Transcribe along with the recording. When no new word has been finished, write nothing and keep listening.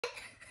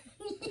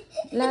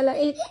Lala,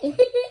 eat.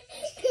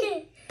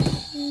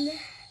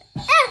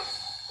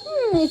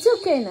 It's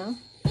okay now.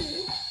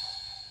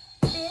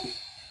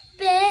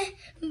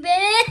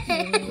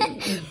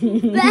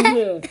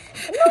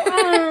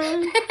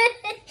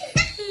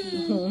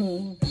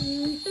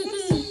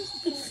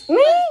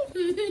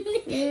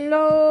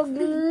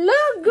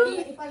 Log.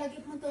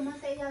 Ipalagip mo to,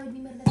 matay yaw, di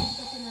mo lagip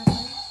ka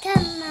tinapay.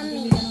 Come,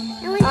 mommy.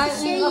 I want to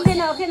show you.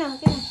 Okay na.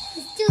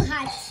 It's too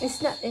hot.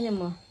 It's not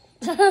anymore.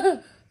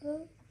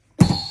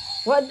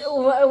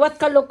 What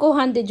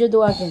kalokohan did you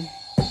do again?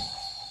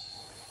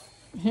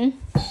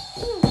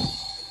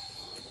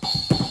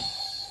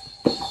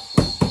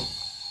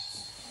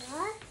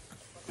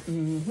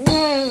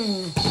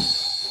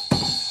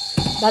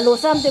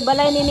 Dalusam,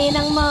 tibalay ni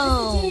ninang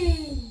mo.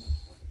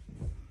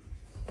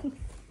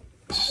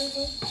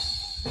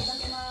 Kita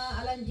ko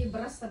na alanji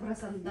bras na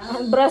brasanda.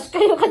 Brush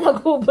kayo ka,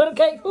 nag-uber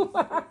kayo.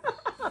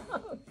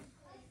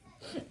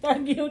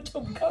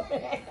 Nag-YouTube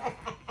kami.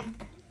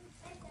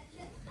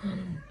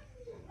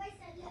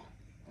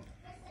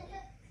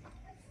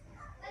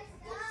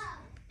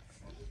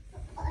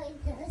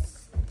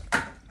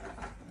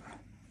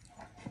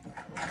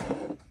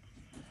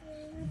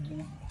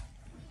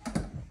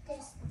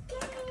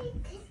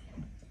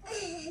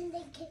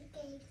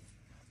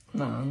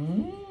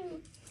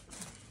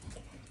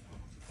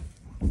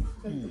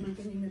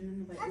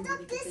 I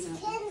thought this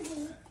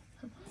candy.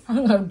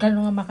 Ang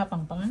gano'n nga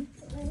makapangpangan?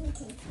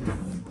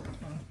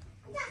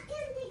 That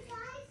candy,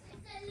 guys.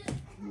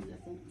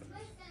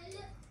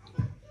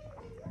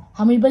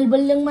 Hamay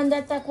balbal lang man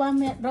data,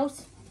 Kwame,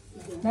 Rose.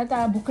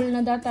 Data, bukal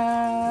na data,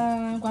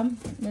 Kwam.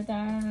 Data,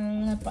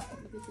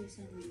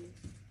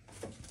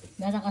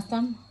 data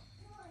custom.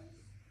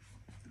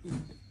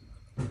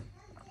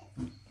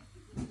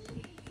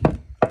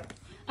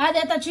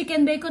 Data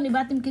chicken bacon,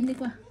 ibatim kindi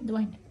ko.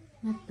 Duwain.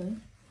 Nato?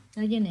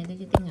 Lagyan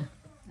lagyan tinga.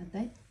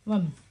 Atay?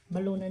 Ma'am,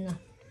 balunan na.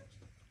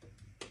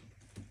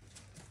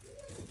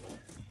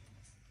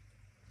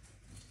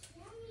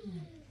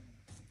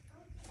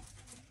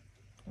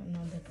 Ano,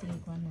 dating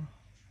ko ano.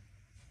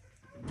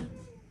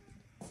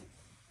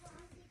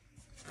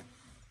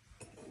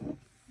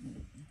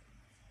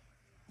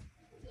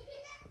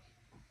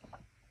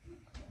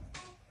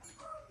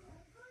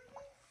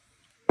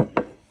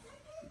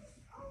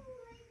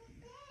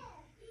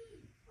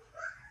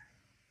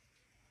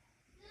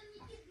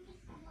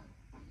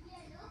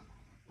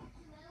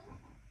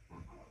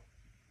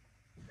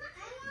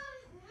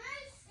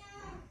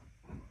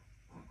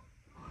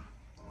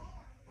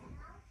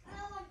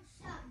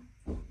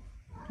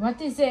 What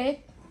is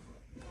it?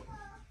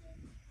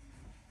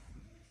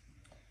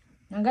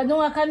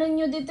 Nagano nga kanon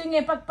nyo dito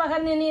nga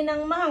pagpakan ni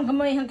ng mahang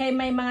kamoy hang kay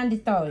may mga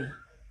dito.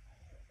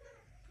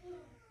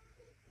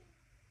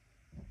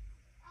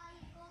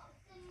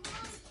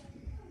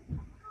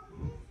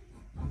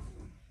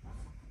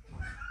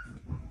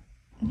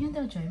 Yan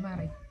daw, Joy,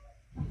 Mari.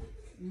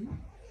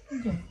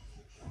 Joy.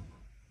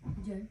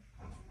 Diyan?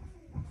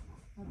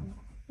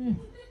 Hmm.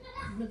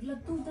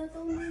 Laglag to,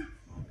 dataw na.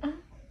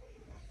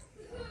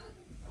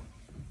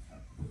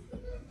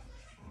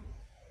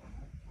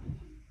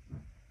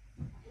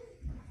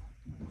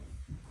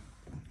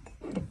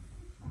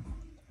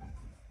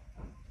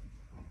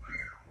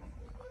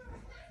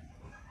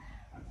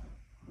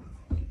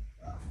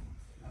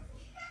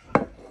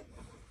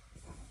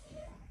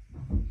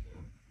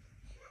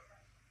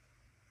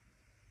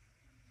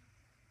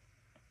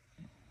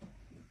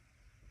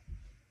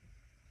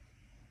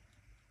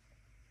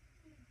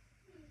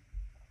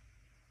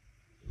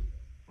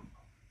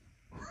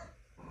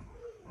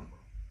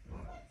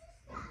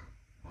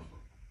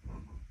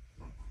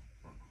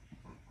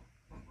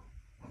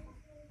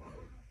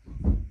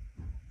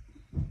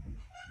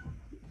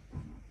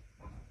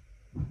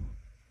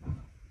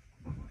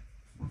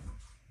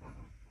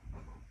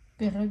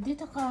 Pero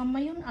dito kama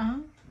yun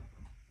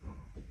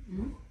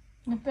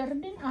Pero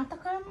din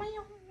takama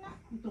yun na.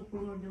 Ito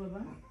po nga, di ba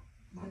ba?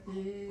 Dati,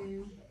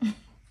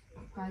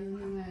 kayo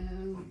na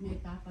nga may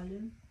takal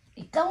yun.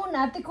 Ikaw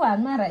na, tikwan,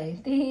 Maray.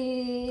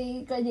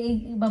 Kanya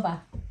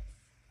ibaba.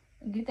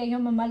 Kita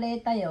yung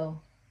mamaleta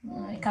yo.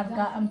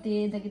 Ikarga am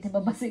ti dagiti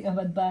babasig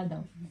abad ba daw.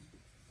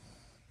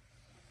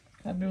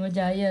 Sabi mo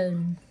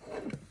Jayan.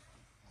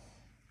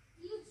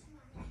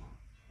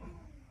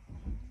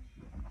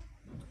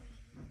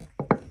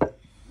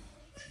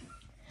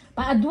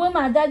 Paadwa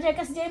ma, dadya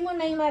kas jay mo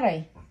na yung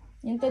Maray.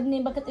 Yung tad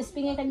ni bakit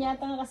ispingay kanya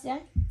ata nga kasya.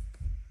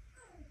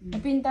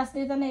 Napintas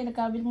dito na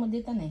nakabil mo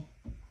dito na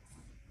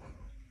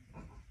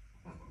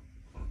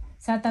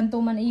Sa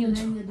tantuman iyon.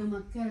 Ano nga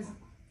dumakar,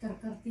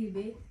 karkar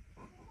TV.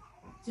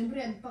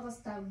 Siyempre, ang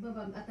pakastag ba,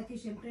 atake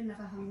siyempre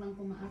nakahanglang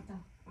kumaata.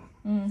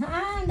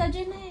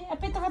 Dadya na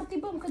Apeta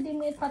kartibam ka di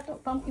mo pato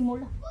pang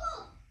imula.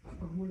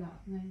 Pagmula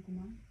ngayon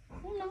kumain.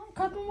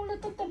 Kapag mula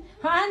total.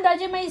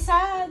 Dadya may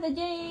isa,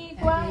 dadya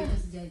kwa.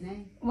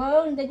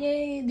 Wow,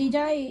 dadya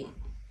dijay.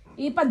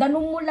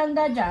 Ipadanong mo lang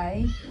dadya.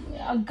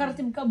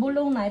 Agkartib ka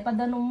bulong na,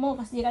 ipadanong mo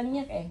kasi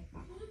kanyak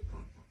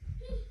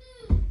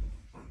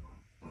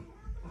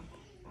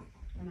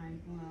Kanain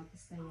ko nga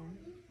kasta yan.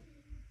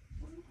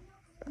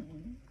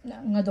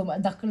 Nga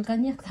dumadakil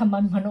kanya,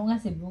 taman mano nga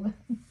si Bugan.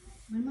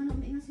 Man man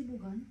may nga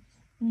sibugan.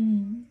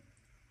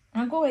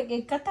 Ako,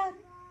 katan.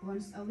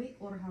 Once a week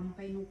or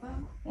hampay no ka.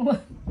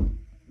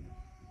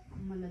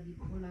 Malagip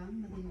ko lang,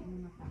 madini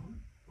mo matay.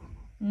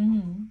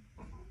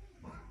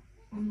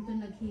 Nung ito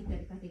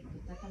nag-heater,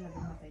 katikot ka talaga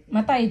matay.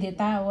 Matay di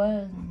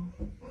tawag.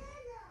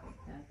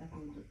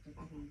 Tatahudot to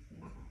ka-heater.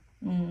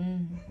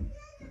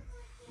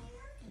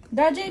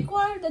 Dajay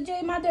kwal, dajay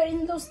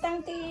mother-in-law's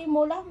tang ti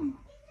mo lang.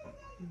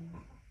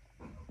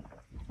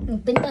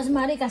 Pintas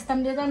mari,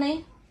 custom dito na eh.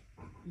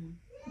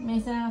 May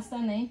isa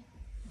custom na eh.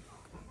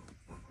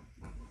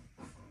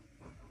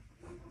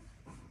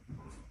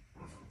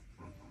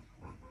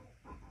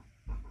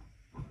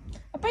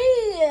 Apay,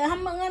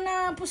 hamang nga na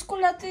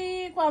puskula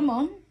ti kwa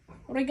mo,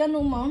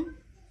 oregano mo.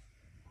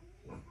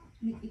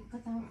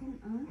 Ikatapon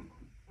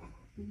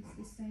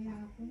isaya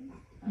ako.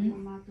 Ano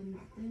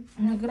matumit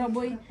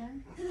Nagraboy.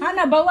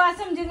 Hana,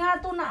 bawasan di nga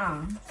ito na ah.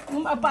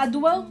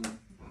 Apaduwaw.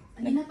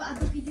 Hindi na pa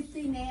ato kidito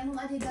na yung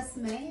mga adidas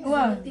may.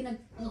 Wow.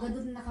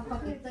 Nagadod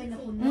nakapakit tayo na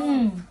puno.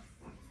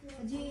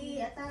 Di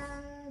ata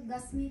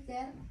gas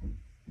meter.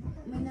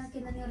 May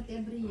nakinanyorte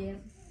every year.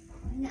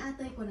 Anya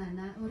atoy ko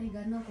na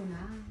oregano ko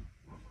na.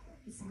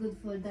 It's good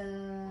for the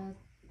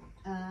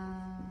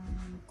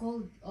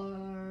cold or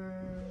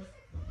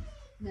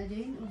na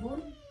din ubon.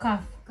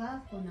 Cough.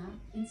 Cough ko na.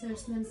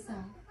 Inserts man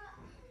sa.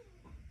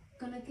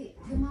 Kanaki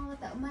gumawa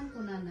ta man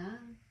ko na.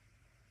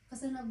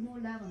 Kasi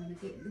nagmula ko na,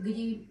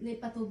 gigi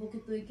patubok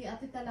ito,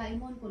 ati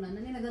talaimon ko na,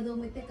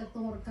 nagadumit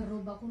katong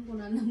karoba ko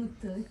na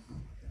namuto.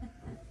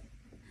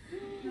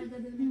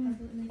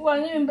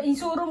 Wala,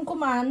 insurum ko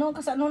mano,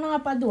 kasi ano na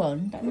nga pa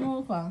doon,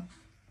 ano ka?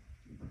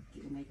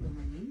 May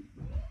tumanin.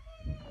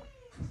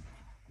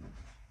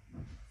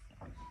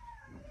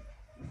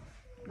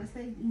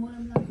 Basta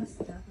mulam lang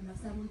basta, kung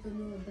nasamon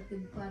tunod,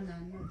 datid pa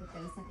na,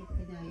 dahil sakit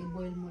ka niya,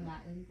 i-boil mo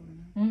lain ko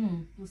na.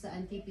 Kung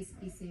saan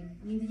tipis-pisin.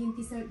 Hindi yung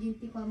t-shirt, yung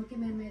tipa mo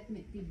kaya may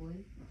tiboy.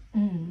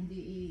 Hindi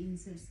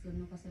i-inserts ko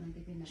no kasi nang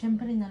tipin na.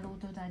 Siyempre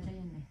naluto tayo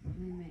yan eh.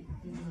 May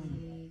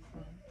tiboy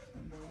ko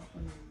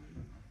na.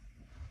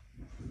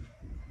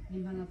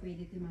 Yung mga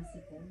pwede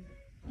timasiko.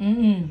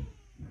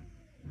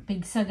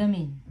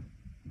 Pigsagamin.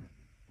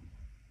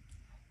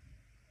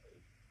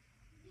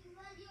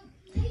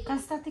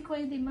 Kasta ti ko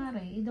di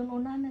mare, idon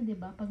una na di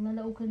ba? Pag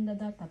nalaukan na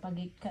data, pag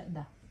ka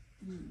da.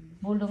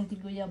 Bulong ti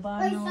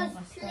guyabano,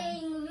 kasta.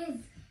 Playing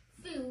with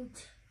food.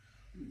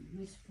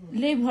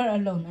 Leave her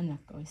alone, anak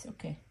ko. It's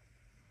okay.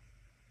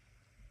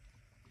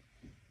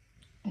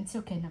 It's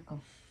okay, nako.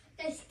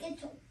 Let's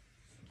get to.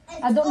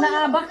 Ado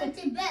na abak.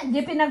 To bed.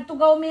 Di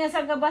pinagtugaw miya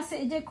sa gabas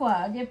si Ije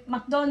kwa. Di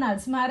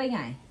McDonald's, mare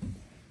nga eh.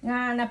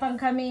 Nga napang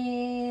kami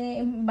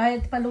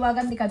bayad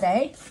paluwagan di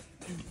kaday.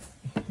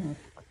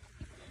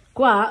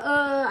 Kwa,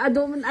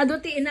 ado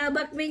ti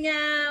inabak mi niya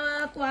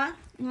kwa.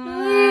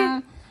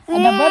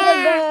 Ada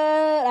burger,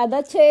 ada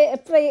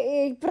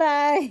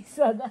fries,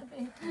 ada.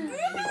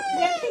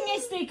 Yan tingay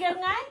sticker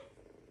nga?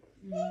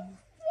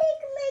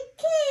 Make my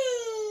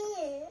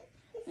cake.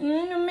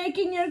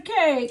 Making your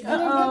cake.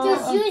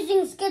 Just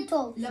using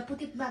Skittles.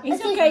 Laputit ba?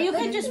 It's okay. You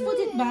can just put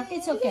it back.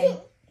 It's okay.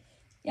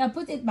 Yeah,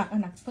 put it back,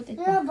 anak. Put it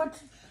Yeah, back.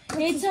 but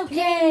It's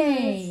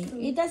okay.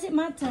 It doesn't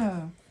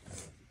matter.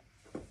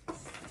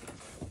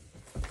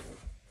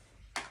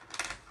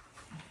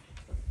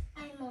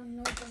 I'm on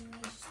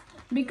noodles.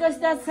 Because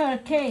that's her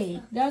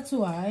cake. That's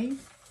why.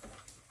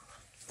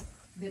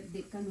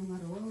 Birthday ka nung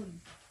aron.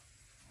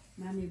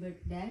 Mami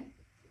birthday.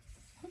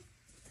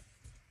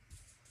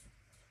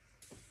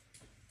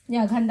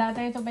 Yeah, handa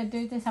tayo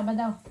ito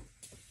Sabado.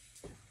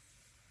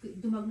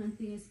 Dumag ng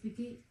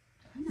TSPK.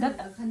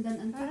 Dat-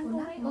 Handan ang ko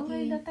na.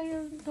 Okay,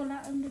 tayo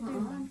tulaan dito.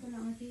 Oo, ko na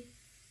ati.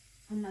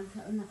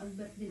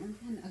 Hanag-birthday ang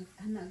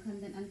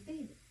hanag-handan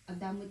ante.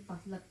 Adamot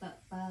patlat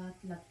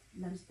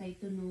lunch tayo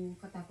to no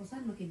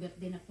katapusan.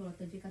 Maki-birthday na ko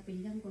ito di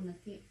kapilyang ko na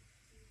ki.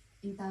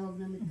 Intawag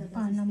na mit kada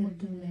Paano mo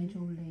sister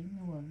July?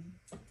 Nawal.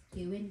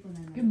 Kiwin ko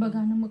na na.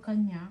 Kibaga na mo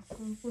kanya.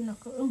 Kuna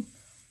ko.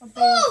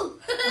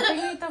 Apay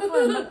ngita ko.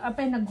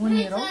 Apay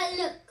naguniro.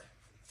 Look.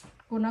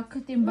 Kuna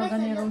kitimbaga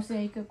ni Rose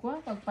ay kakwa.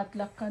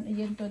 Pagpatlakan.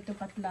 Iyan to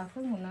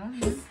patlakan mo na.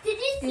 Did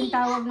you see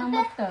Tawag na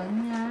mo to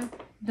niya.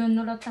 Doon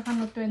nulat na ka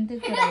no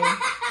 23.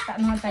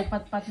 Taano tayo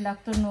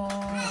patpatlak to no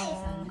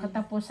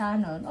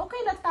katapusanon.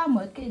 Okay na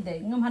tamot. Kaya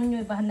day. Ngamahan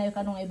nyo ibahan na yung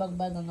kanong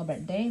ibagbag nga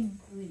birthday.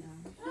 Kiwin ah.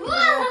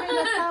 Okay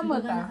na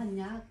tamot Baga na ah.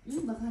 kanya.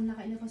 Baka na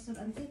kain na pastor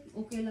ante.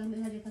 Okay lang may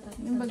hali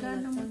katapusan. Yung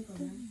baga naman ko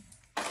na.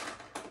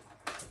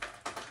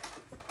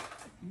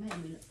 May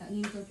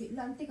tangin ko ki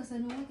lante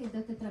kasano nga kay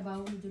dati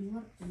trabaho ni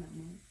Junwar na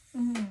mo.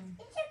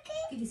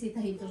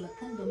 Kigisitahin tulad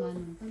kan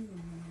dumanon kan.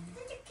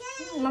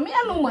 Mami,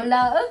 anong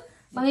mala?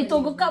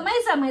 Mangitugod ka, may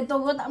isa.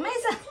 Mangitugod ka, may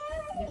isa.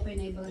 Di pa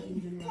na ibang in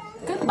Junwar.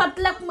 Kung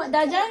patlak mo,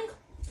 dajan?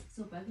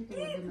 So pag ito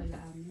wala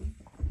malaami.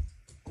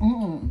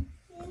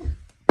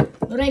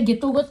 Regi,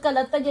 tugot ka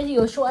lang dyan.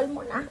 Usual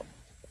mo na.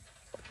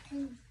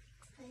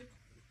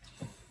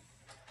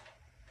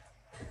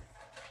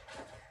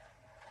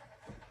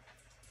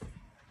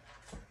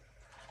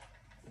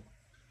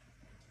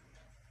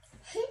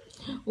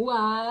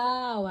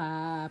 Wow,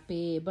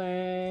 happy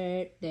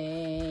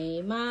birthday,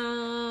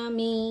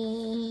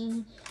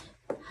 mommy.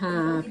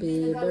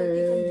 Happy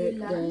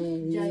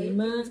birthday,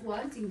 ma.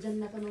 Singjan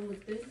na ka nung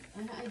gusto.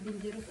 Ana ay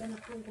dangerous anak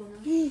ko na.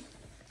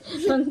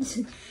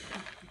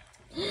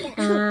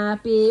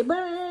 Happy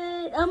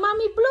birthday. Oh,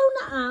 mommy blow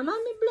na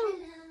mommy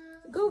blow.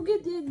 Go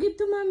give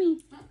to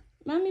mommy.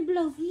 Mommy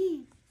blow.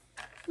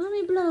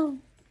 Mommy blow.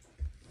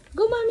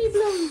 Go mommy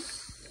blow.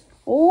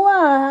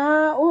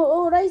 Wow.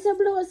 Oh, Raisa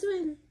blow as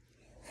well.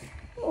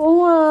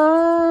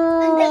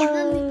 Wow.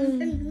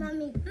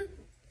 Mommy.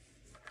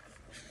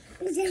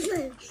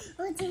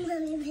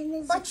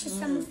 Watch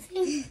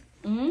something.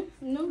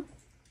 No.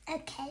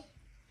 Okay.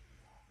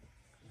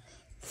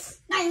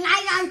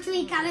 I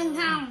actually coming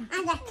home.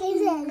 And that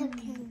little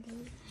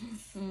candy.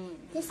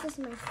 This is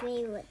my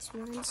favorite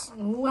ones.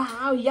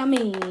 Wow,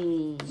 yummy.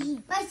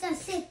 Where's the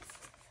sit?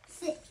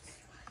 Sit.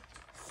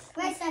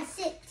 Where's the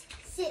sit?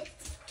 Sit.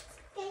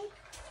 Okay.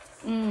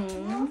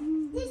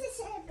 This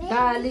is a baby.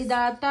 Dali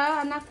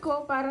data, anak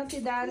ko, para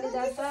si Dali This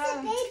is data.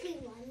 the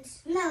baby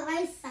ones. No,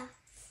 Raisa.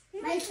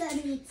 Raisa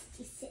needs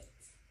to sit.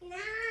 No.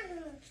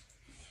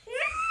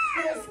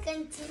 Let's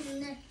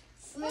continue.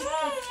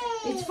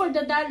 It's for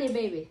the Dali,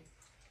 baby.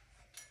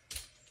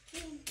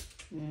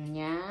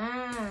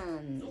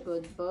 Yan.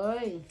 Good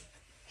boy.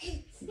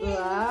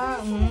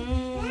 Wow.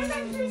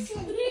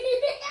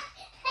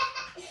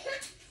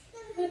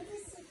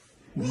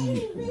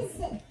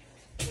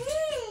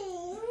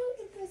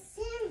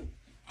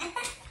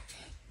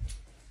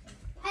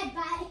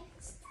 Bye-bye.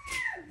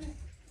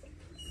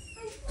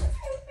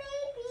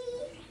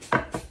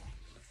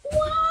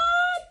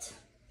 What?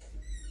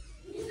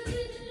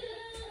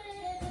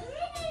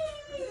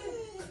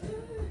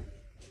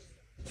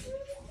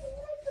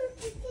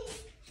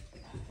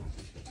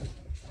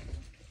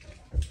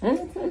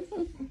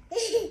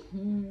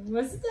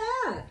 What's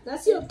that?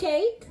 That's your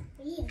cake?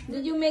 Yeah.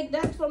 Did you make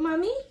that for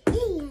mommy?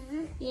 Yeah.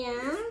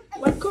 Yeah.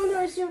 What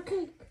color is your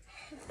cake?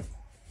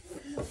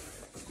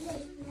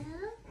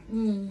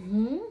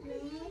 Yellow,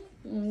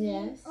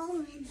 Yes.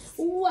 orange.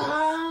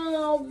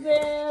 Wow,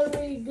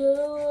 very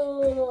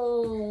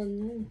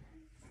good.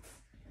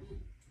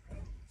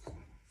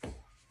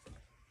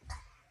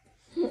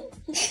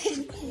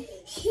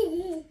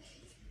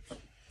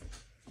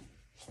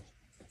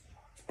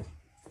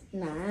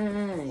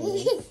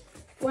 Nice.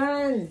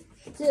 1,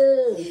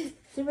 2,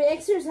 3,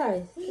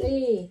 exercise.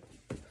 3,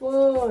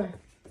 4,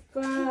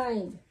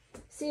 5,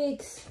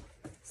 6,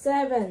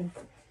 7,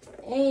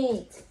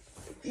 8,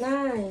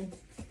 9,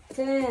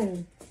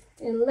 10,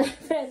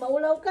 11.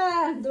 Maulaw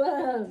ka.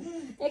 12.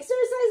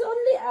 Exercise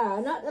only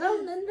not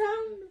round and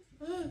round.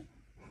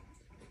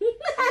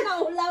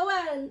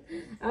 Naulawan.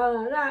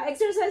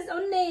 Exercise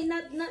only,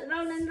 not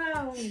round and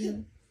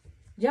round.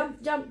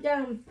 Jump, jump,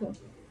 jump.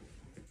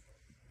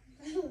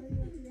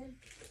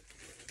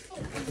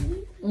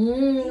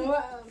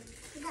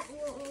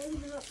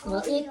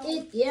 Well,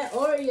 eat. Yeah,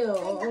 Oreo.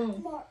 I got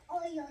more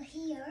oil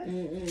here.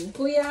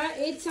 Kuya,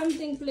 eat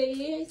something,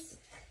 please.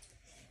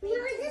 No,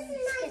 this is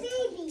my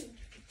baby.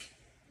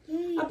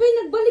 Apay,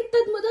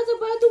 nagbaliktad mo daw sa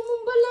batong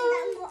mong bala. I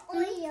got more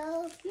oil.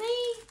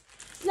 Nay,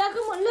 laka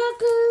mo,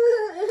 laka.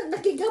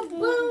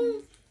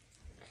 Nakigabang.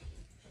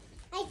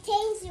 I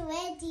changed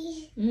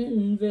already.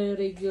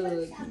 Very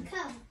good. I'll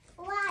come.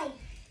 Why?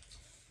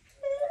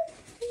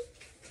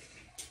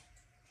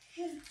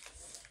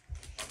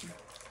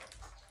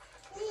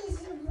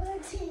 It's your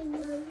birthday,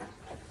 Mom.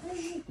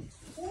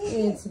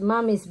 It's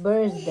mommy's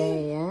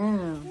birthday,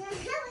 yeah.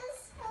 It's your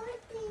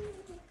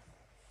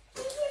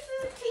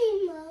birthday,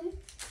 Mom.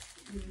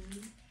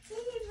 It's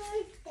your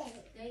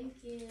birthday.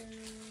 Thank you.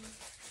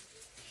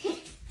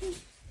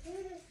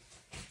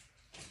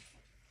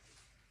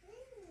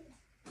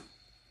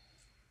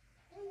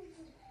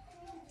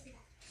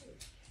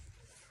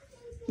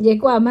 Jay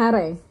ko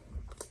amare.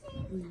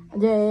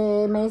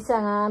 Jay may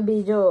isa nga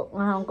video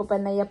nga ko pa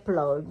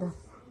na-upload.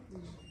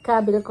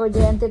 Kabil ko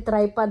jay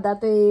anti-tripod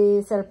dato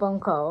yung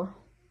cellphone ko.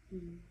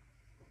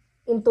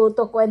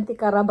 Intuto ko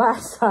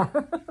anti-karabasa.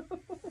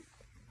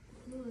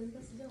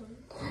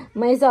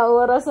 May isa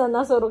oras na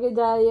nasuro ki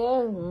jay.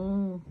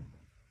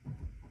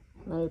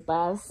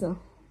 Nalpas.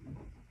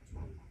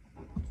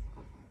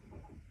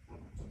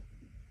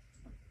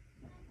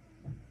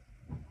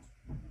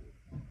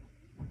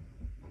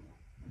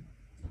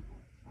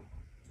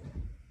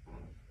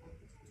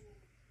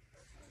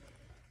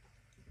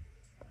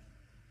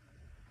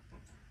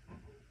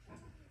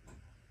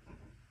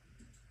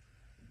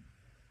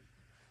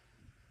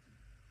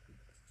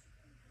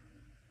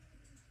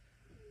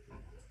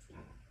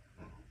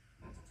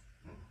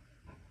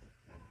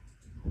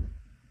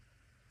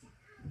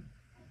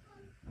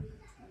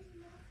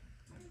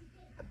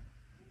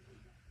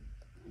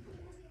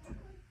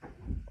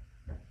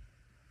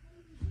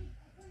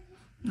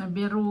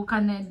 Nabiru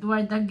ka na,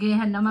 Edward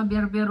Agehan na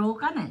mabirbiru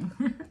ka na.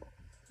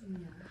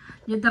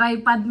 Yung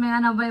tripod may nga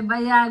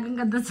nabaybayagan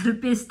ka doon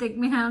selfie stick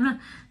may nga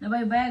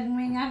nabaybayagan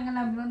may nga nga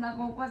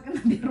nakukuha ka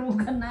nabiru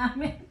ka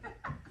namin.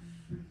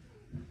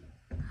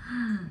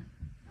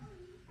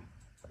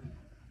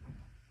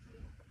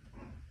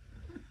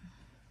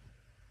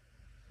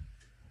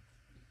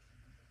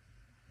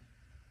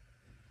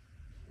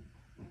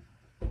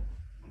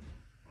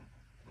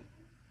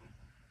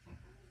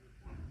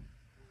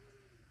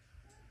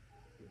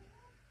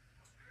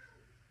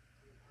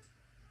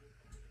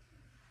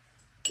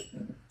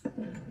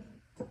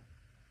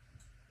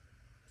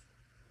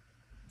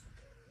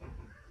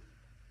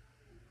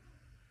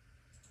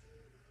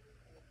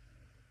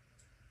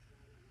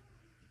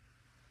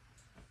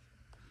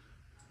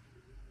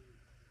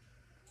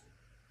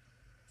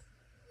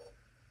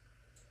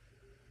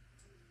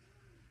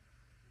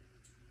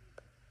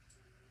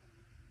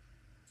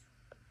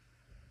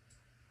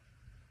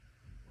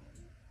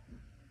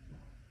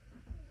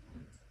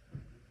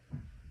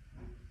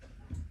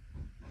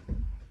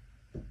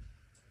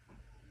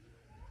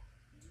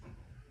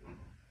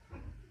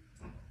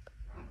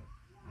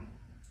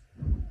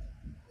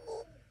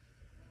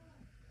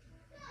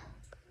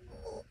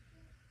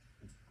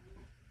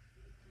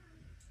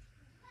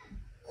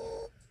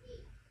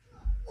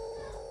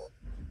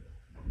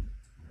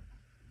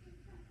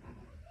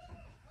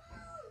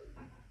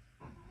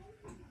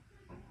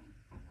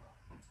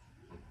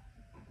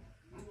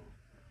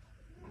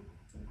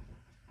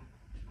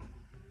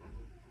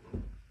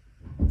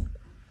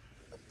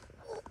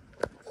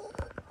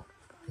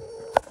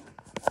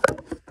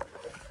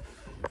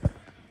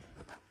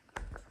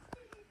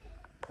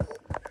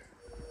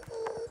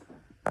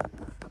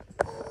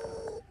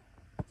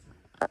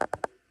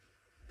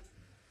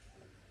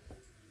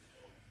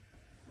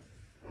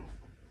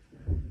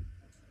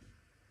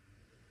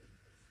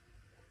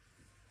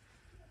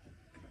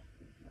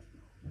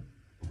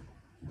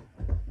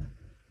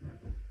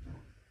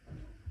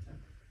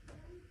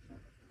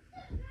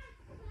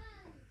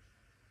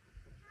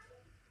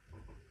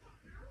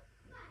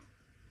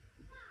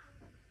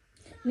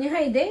 Ni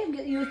Heidi,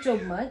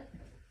 YouTube mat.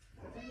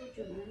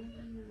 YouTube na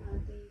yung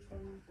ate ko.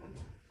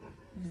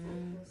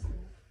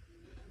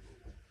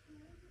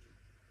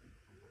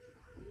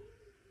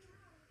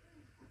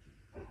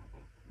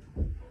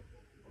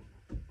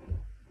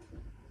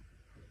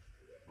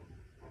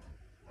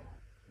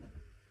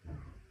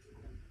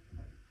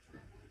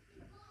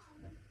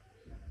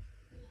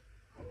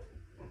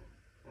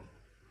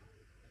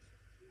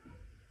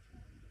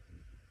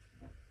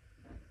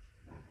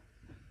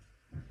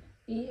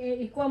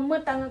 Ikuha mo,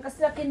 tangang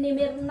kaslakin ni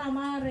Mirna,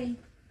 Mare.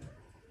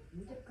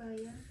 Hindi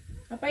kaya.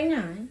 Apay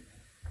nga eh.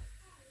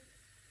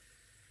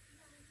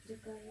 Hindi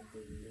kaya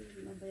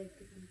mabayad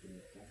ko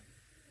computer.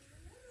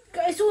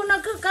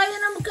 Kaisuna ka, kaya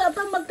na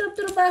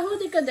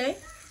magtrabaho, di ka de?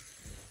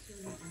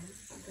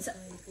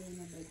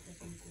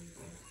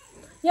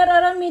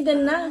 Yararami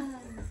din na.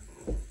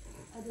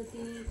 Ado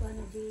ti ko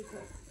ano di ko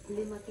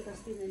lima ti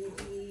kasi na ni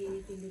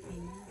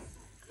Pilipinas.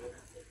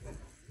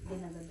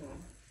 Ginagado.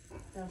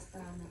 Tapos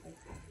tama pa.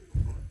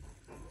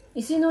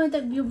 Isino yung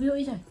tag-view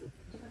isa?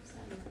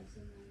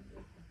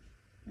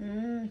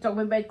 So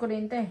bayad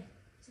kuryente.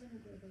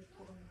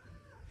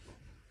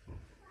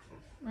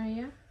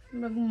 Aya,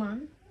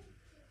 magman.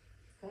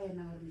 Kaya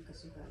na rin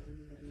kasugado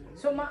ni Bernardo.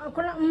 So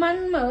ako lang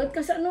man mo,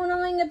 kasi ano na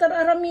nga nga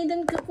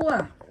tararamidan ka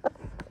kuha.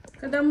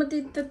 Kada mo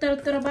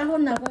trabaho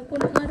na kung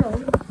kuno nga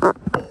ron.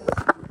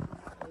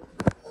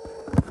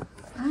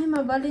 Ay,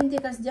 mabalin di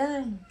kas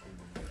dyan.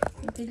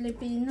 Sa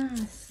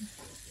Pilipinas.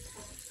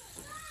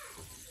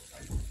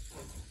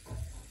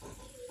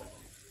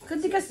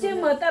 Kasi kasi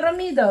mo,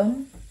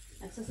 taramidong.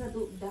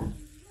 Nagsasaduda.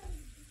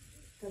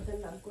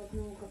 Kadalang ko at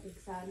nung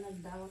kapigsan,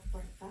 nagdawat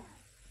kwarta.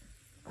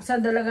 Sa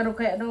dalaga ro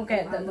kaya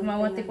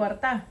dumawat ti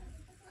kwarta.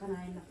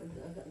 Kanayin na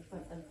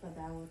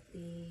pagpadawat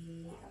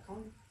ti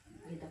account.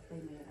 Gidak pa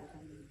yung mayroon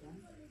akan dyan.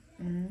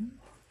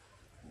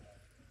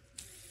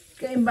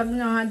 Kaya imbag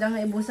nga nga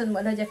nga ibusan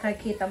mo na dyan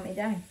kakita mo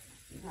dyan.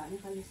 Ano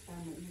kalista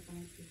mo? Ano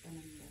pangkita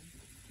naman dyan?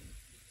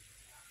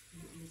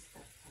 Lista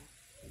ka.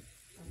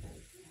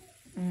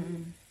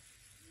 Pagkalista.